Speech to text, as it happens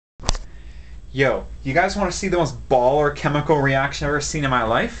Yo, you guys want to see the most baller chemical reaction I've ever seen in my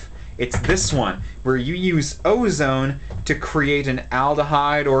life? It's this one, where you use ozone to create an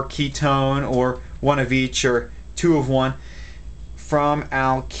aldehyde or ketone or one of each or two of one from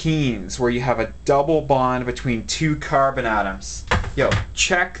alkenes, where you have a double bond between two carbon atoms. Yo,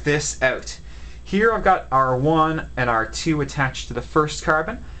 check this out. Here I've got R1 and R2 attached to the first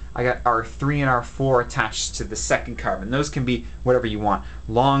carbon. I got R3 and R4 attached to the second carbon. Those can be whatever you want.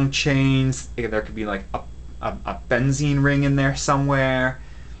 Long chains, there could be like a benzene ring in there somewhere.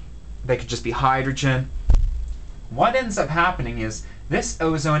 They could just be hydrogen. What ends up happening is this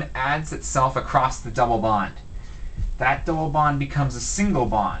ozone adds itself across the double bond. That double bond becomes a single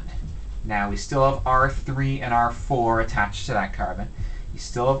bond. Now we still have R3 and R4 attached to that carbon. You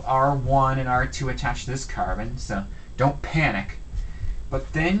still have R1 and R2 attached to this carbon, so don't panic.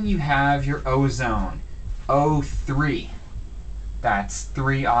 But then you have your ozone, O3. That's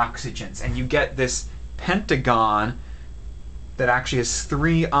 3 oxygens. And you get this pentagon that actually has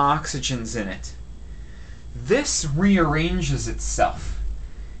 3 oxygens in it. This rearranges itself.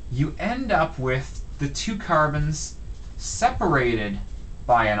 You end up with the 2 carbons separated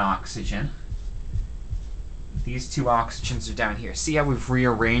by an oxygen. These 2 oxygens are down here. See how we've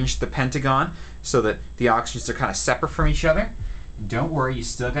rearranged the pentagon so that the oxygens are kind of separate from each other? Don't worry, you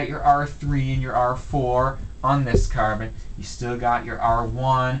still got your R3 and your R4 on this carbon. You still got your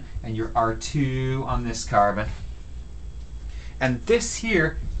R1 and your R2 on this carbon. And this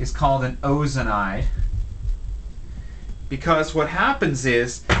here is called an ozonide, because what happens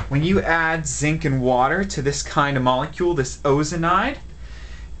is when you add zinc and water to this kind of molecule, this ozonide,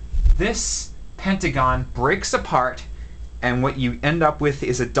 this pentagon breaks apart, and what you end up with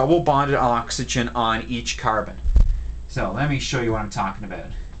is a double bonded oxygen on each carbon. So let me show you what I'm talking about.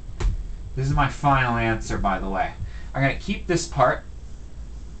 This is my final answer, by the way. I'm going to keep this part,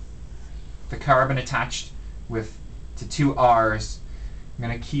 the carbon attached to 2 R's. I'm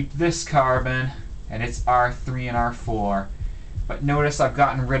going to keep this carbon, and it's R3 and R4. But notice I've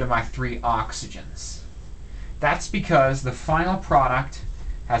gotten rid of my 3 oxygens. That's because the final product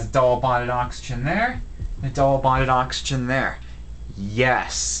has a double bonded oxygen there, and a double bonded oxygen there.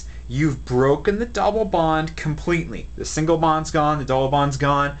 Yes, you've broken the double bond completely. The single bond's gone, the double bond's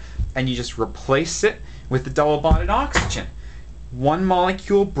gone, and you just replace it with the double bonded oxygen. One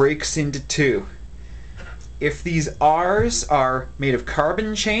molecule breaks into 2. If these R's are made of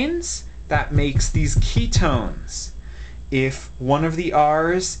carbon chains, that makes these ketones. If one of the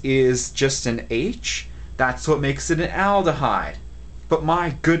R's is just an H, that's what makes it an aldehyde. But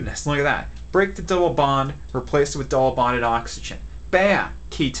my goodness, look at that. Break the double bond, replace it with double bonded oxygen. Bam!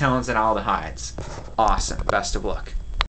 Ketones and aldehydes. Awesome. Best of luck.